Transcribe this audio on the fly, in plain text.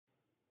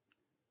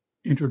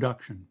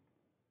Introduction.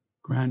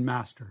 Grand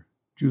Master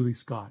Julie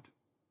Scott,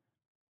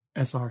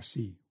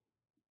 SRC.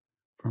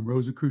 From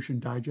Rosicrucian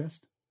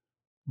Digest,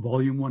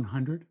 Volume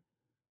 100,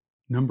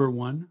 Number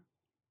 1,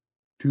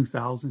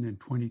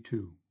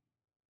 2022.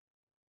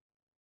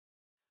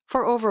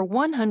 For over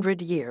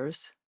 100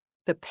 years,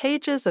 the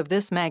pages of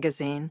this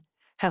magazine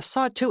have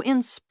sought to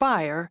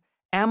inspire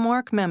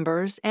AMWARC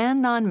members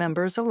and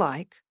non-members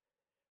alike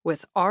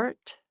with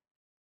art,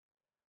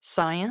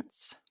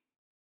 science,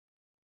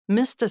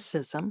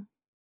 mysticism,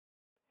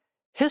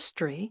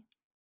 history,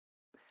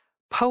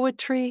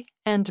 poetry,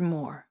 and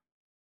more.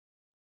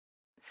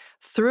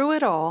 Through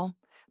it all,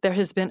 there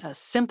has been a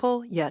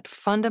simple yet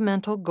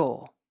fundamental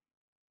goal: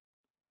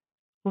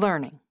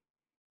 learning.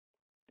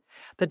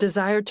 The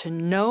desire to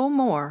know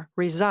more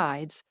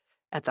resides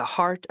at the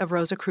heart of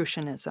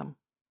Rosicrucianism.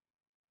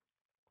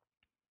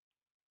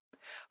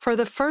 For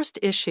the first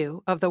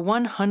issue of the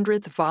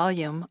 100th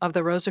volume of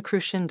the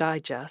Rosicrucian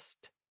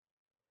Digest,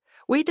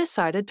 we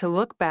decided to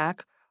look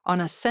back on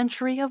a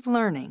century of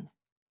learning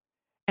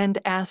and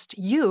asked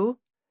you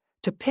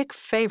to pick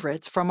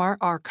favorites from our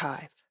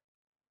archive.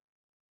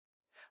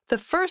 The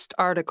first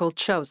article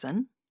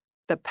chosen,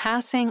 The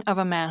Passing of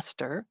a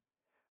Master,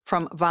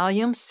 from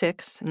Volume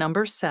 6,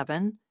 Number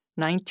 7,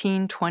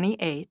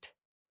 1928,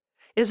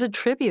 is a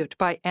tribute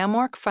by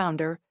AMWARC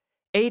founder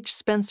H.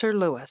 Spencer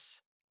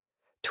Lewis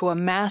to a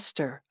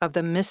master of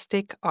the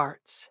mystic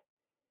arts,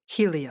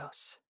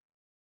 Helios.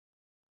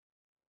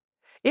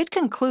 It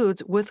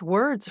concludes with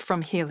words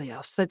from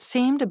Helios that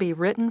seem to be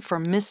written for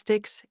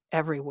mystics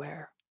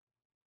everywhere.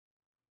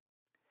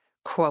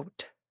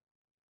 Quote,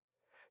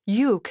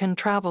 "You can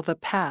travel the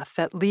path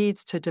that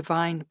leads to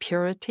divine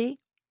purity,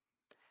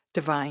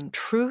 divine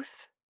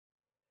truth,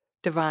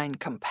 divine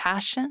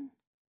compassion,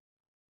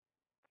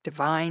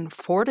 divine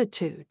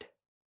fortitude,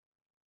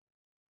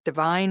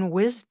 divine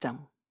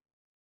wisdom,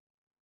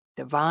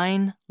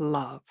 divine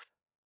love,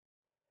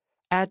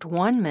 at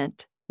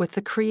one-ment with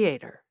the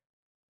Creator,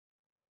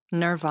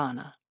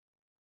 Nirvana."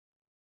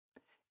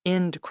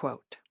 End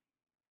quote.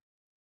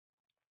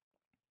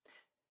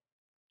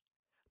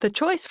 The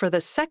choice for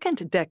the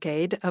second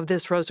decade of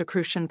this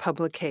Rosicrucian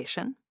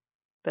publication,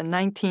 the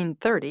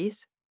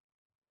 1930s,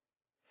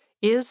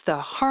 is The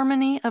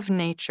Harmony of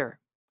Nature,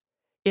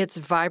 Its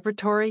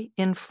Vibratory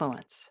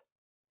Influence,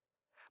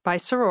 by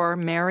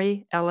Soror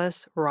Mary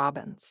Ellis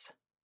Robbins,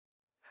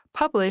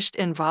 published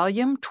in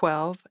Volume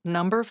 12,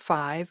 Number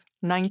 5,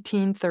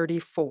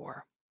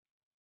 1934.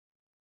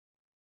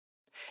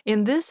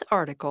 In this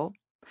article,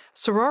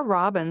 Soror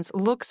Robbins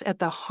looks at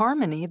the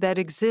harmony that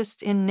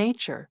exists in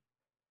nature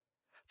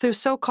through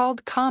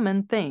so-called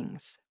common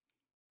things,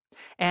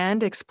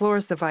 and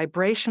explores the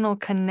vibrational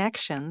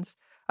connections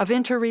of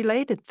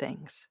interrelated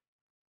things,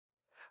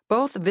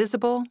 both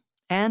visible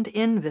and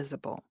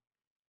invisible.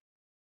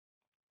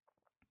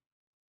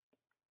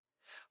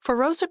 For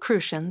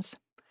Rosicrucians,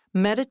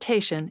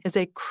 meditation is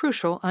a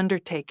crucial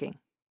undertaking,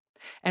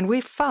 and we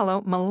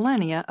follow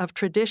millennia of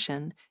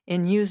tradition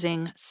in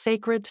using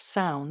sacred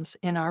sounds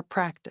in our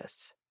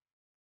practice.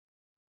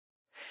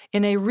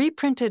 In a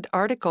reprinted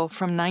article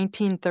from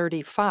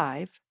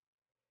 1935,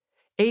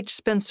 H.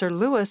 Spencer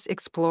Lewis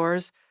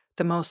explores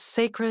the most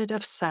sacred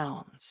of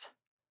sounds,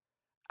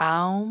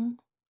 Aum,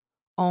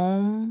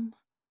 Om,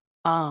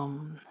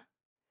 Am,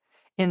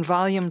 in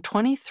Volume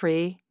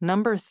 23,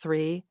 Number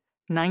 3,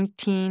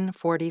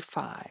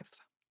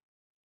 1945.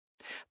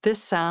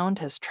 This sound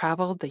has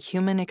traveled the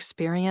human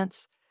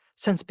experience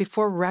since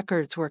before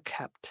records were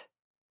kept,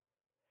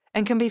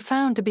 and can be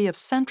found to be of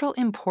central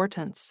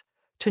importance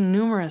to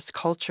numerous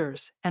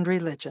cultures and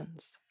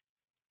religions.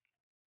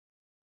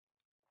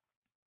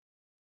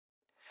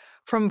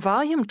 From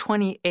Volume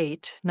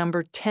 28,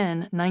 Number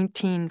 10,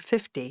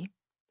 1950,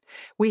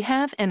 we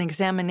have an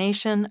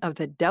examination of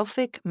the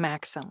Delphic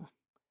maxim,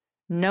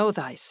 "Know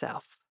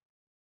Thyself,"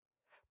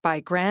 by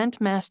Grand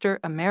Master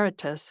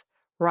Emeritus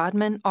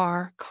Rodman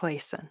R.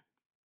 Clayson.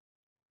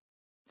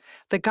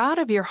 The God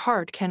of your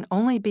heart can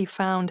only be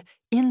found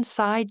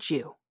inside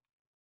you.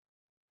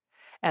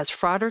 As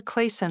Frater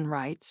Clayson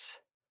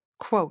writes,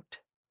 quote,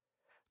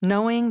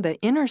 "Knowing the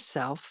inner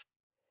self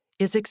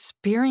is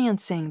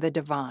experiencing the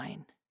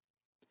divine,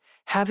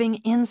 having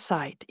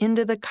insight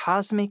into the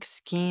cosmic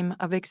scheme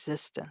of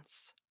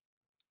existence."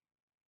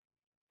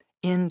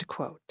 End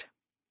quote.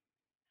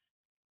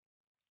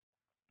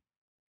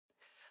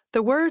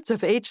 The words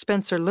of H.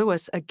 Spencer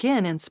Lewis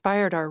again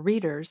inspired our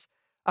readers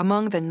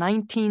among the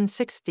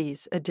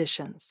 1960s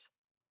editions,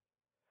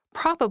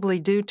 probably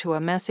due to a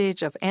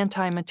message of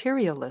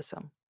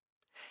anti-materialism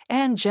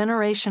and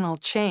generational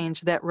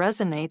change that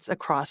resonates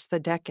across the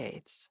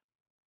decades.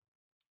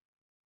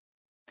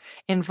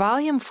 In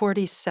Volume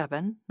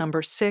 47,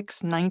 Number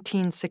 6,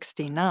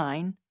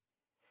 1969,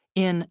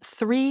 in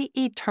Three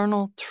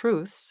Eternal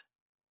Truths,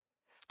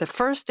 the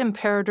first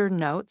imperator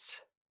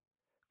notes,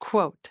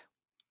 quote,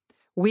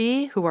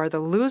 "We who are the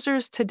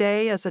losers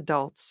today as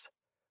adults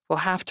will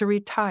have to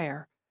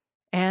retire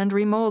and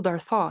remold our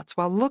thoughts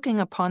while looking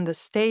upon the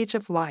stage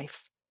of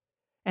life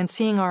and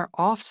seeing our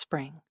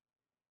offspring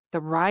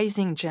the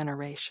rising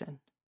generation,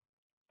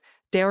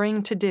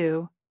 daring to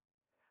do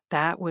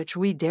that which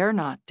we dare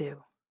not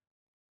do.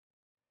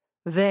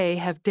 They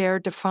have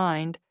dared to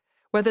find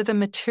whether the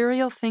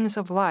material things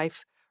of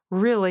life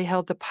really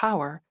held the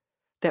power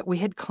that we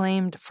had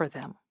claimed for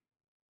them.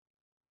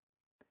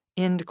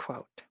 End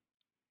quote.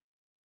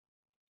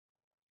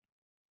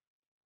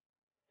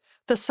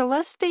 The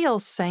celestial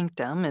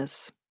sanctum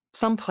is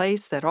some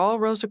place that all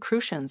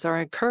Rosicrucians are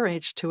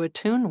encouraged to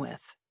attune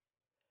with.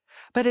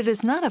 But it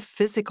is not a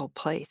physical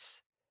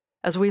place,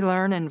 as we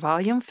learn in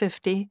Volume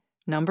 50,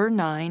 Number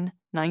 9,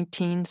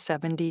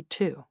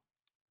 1972.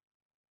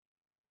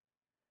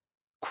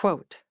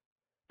 Quote,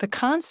 "The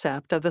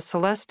concept of the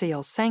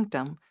celestial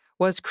sanctum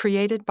was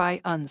created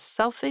by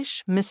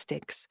unselfish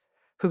mystics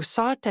who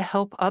sought to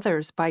help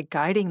others by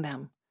guiding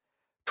them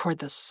toward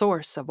the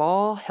source of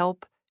all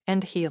help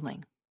and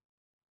healing."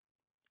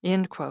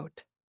 End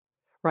quote,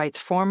 writes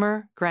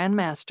former Grand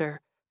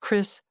Master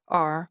Chris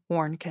R.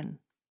 Warnken.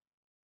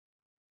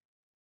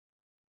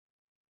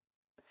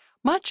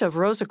 Much of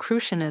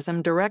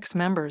Rosicrucianism directs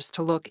members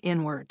to look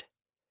inward,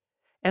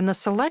 and the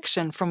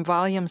selection from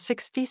Volume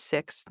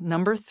 66,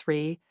 Number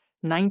 3,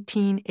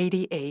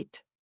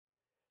 1988,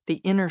 The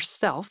Inner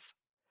Self,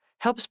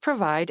 helps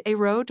provide a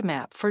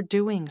roadmap for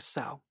doing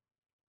so.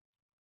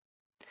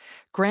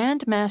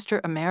 Grand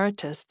Master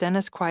Emeritus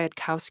Dennis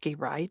Kwiatkowski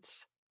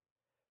writes,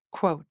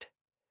 quote,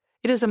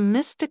 "It is a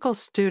mystical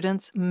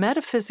student's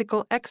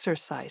metaphysical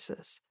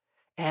exercises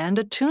and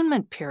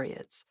attunement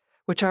periods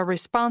which are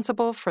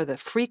responsible for the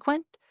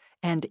frequent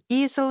and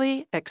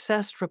easily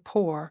accessed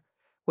rapport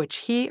which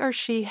he or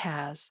she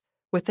has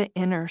with the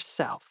inner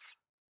self."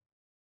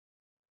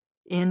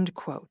 End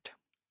quote.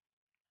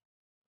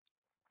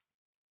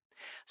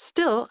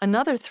 Still,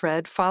 another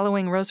thread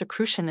following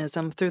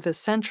Rosicrucianism through the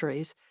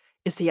centuries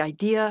is the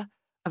idea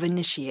of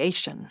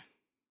initiation.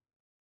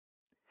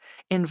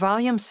 In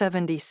Volume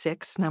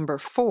 76, Number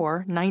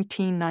 4,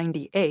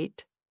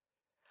 1998,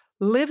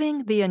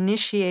 Living the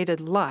Initiated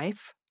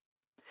Life,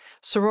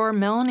 Soror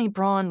Melanie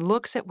Braun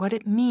looks at what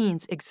it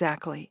means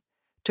exactly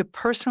to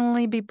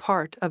personally be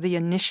part of the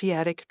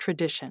initiatic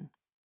tradition,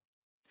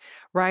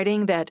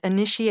 writing that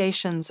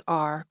initiations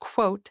are,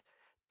 quote,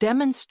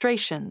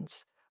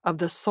 "demonstrations of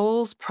the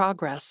soul's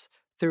progress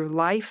through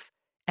life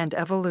and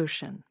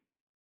evolution."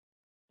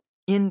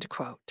 End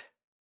quote.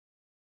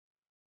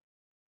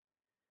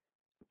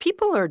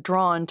 People are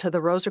drawn to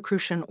the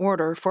Rosicrucian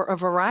order for a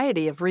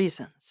variety of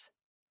reasons,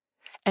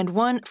 and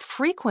one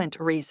frequent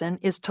reason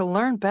is to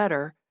learn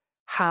better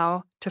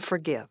how to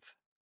forgive,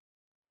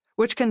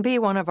 which can be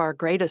one of our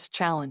greatest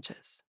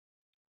challenges.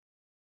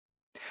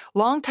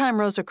 Longtime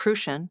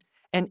Rosicrucian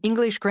and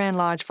English Grand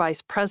Lodge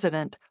Vice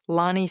President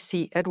Lonnie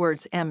C.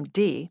 Edwards,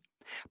 M.D.,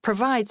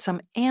 provides some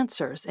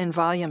answers in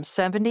Volume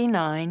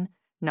 79,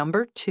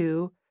 Number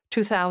 2,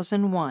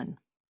 2001,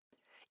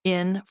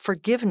 in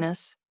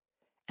Forgiveness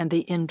and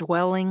the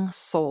Indwelling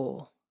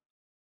Soul.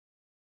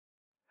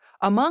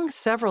 Among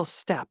several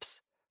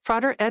steps,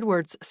 Frater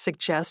Edwards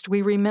suggests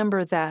we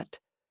remember that,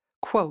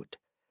 quote,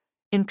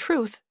 "In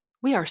truth,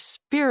 we are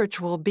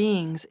spiritual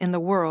beings in the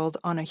world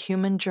on a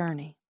human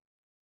journey."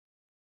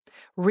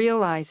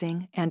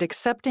 Realizing and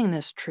accepting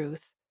this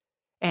truth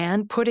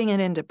and putting it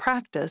into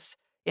practice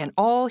in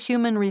all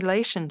human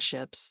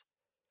relationships,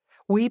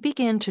 we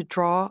begin to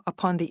draw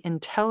upon the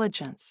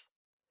intelligence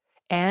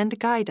and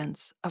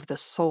guidance of the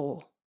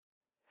soul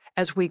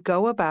as we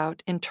go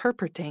about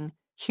interpreting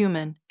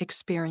human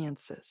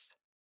experiences.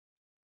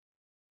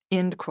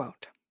 End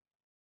quote.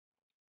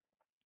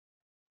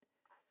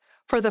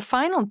 For the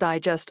final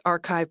Digest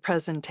Archive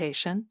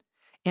presentation,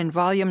 in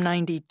Volume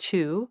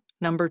 92,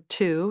 Number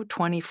 2,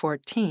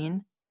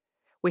 2014,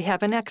 we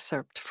have an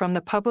excerpt from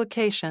the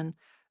publication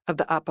of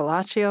the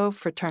Appellatio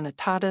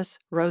Fraternitatis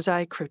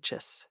Rosae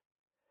Crucis,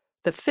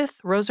 the fifth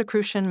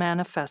Rosicrucian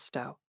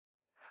Manifesto,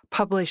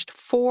 published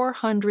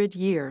 400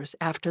 years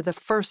after the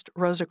first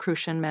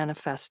Rosicrucian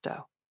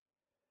Manifesto,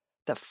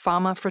 the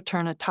Fama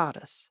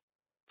Fraternitatis,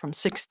 from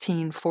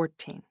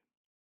 1614.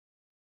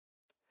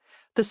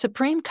 The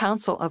Supreme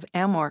Council of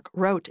Amorc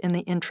wrote in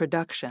the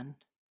introduction,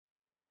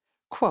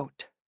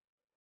 quote,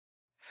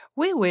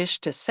 "We wish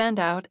to send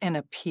out an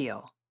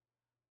appeal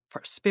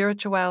for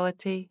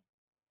spirituality,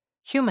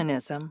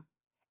 humanism,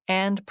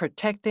 and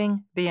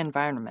protecting the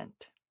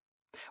environment,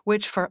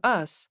 which for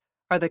us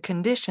are the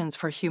conditions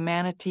for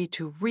humanity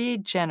to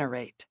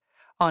regenerate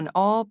on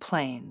all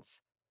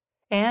planes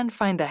and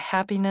find the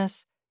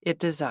happiness it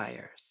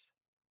desires."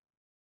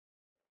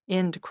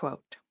 End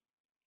quote.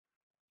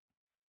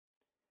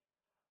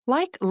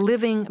 Like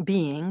living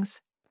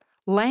beings,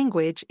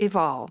 language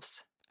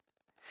evolves,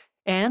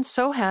 and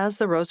so has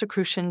the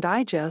Rosicrucian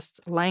Digest's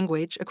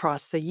language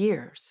across the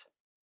years.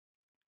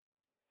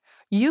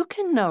 You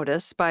can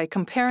notice by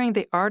comparing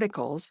the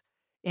articles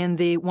in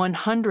the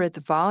 100th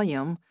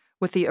volume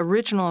with the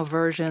original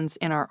versions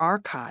in our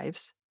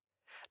archives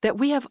that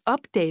we have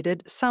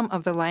updated some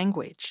of the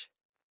language,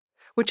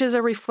 which is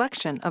a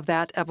reflection of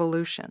that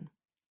evolution.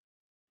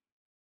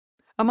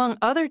 Among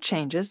other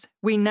changes,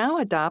 we now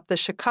adopt the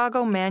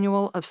Chicago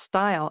Manual of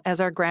Style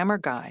as our grammar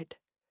guide,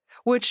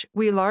 which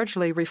we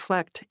largely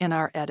reflect in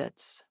our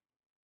edits.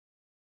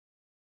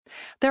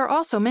 There are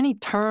also many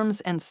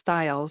terms and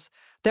styles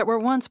that were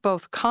once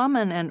both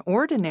common and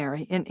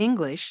ordinary in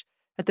English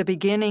at the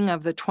beginning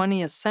of the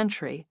 20th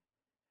century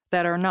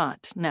that are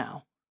not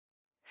now,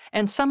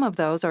 and some of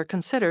those are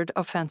considered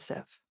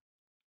offensive.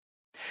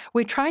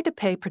 We try to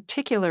pay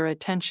particular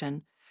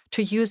attention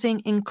to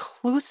using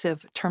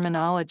inclusive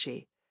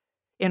terminology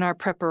in our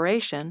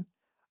preparation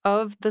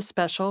of the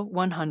special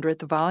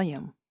 100th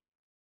volume.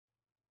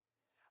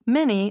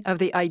 Many of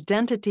the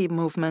identity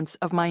movements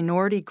of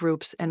minority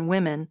groups and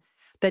women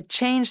that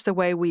change the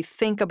way we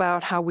think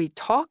about how we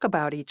talk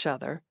about each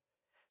other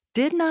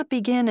did not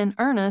begin in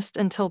earnest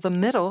until the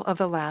middle of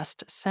the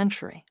last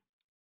century.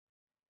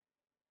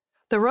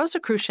 The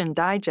Rosicrucian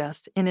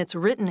Digest, in its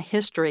written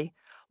history,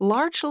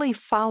 largely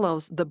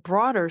follows the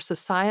broader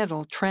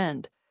societal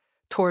trend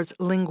towards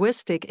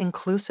linguistic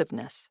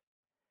inclusiveness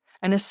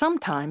and is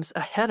sometimes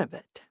ahead of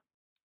it.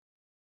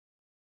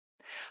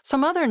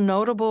 Some other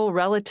notable,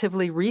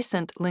 relatively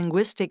recent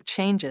linguistic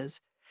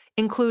changes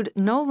include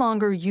no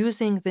longer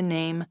using the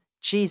name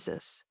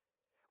Jesus,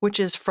 which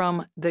is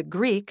from the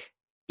Greek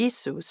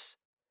Isus,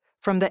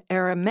 from the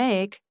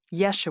Aramaic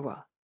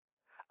Yeshua,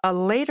 a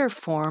later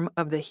form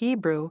of the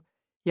Hebrew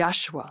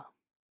Yahshua.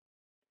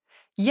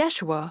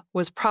 Yeshua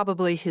was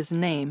probably his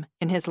name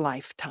in his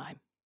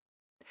lifetime.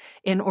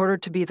 In order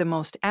to be the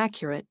most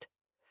accurate,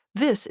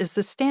 this is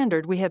the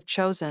standard we have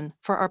chosen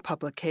for our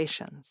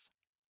publications.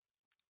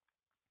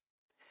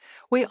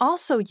 We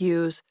also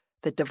use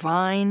the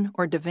divine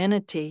or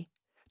divinity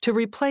to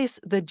replace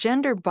the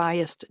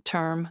gender-biased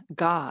term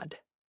God,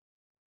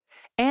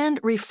 and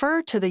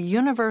refer to the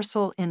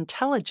universal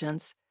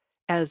intelligence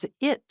as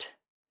it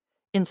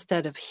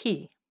instead of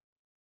he.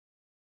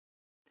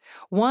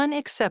 One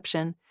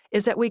exception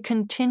is that we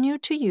continue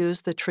to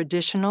use the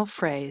traditional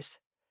phrase,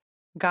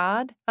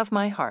 God of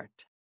my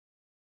heart.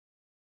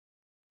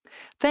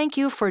 Thank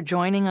you for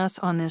joining us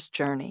on this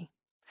journey.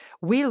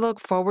 We look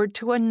forward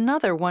to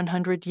another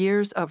 100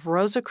 years of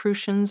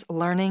Rosicrucians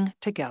learning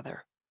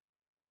together.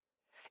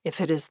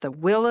 If it is the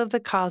will of the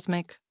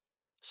cosmic,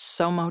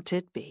 so mote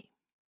it be.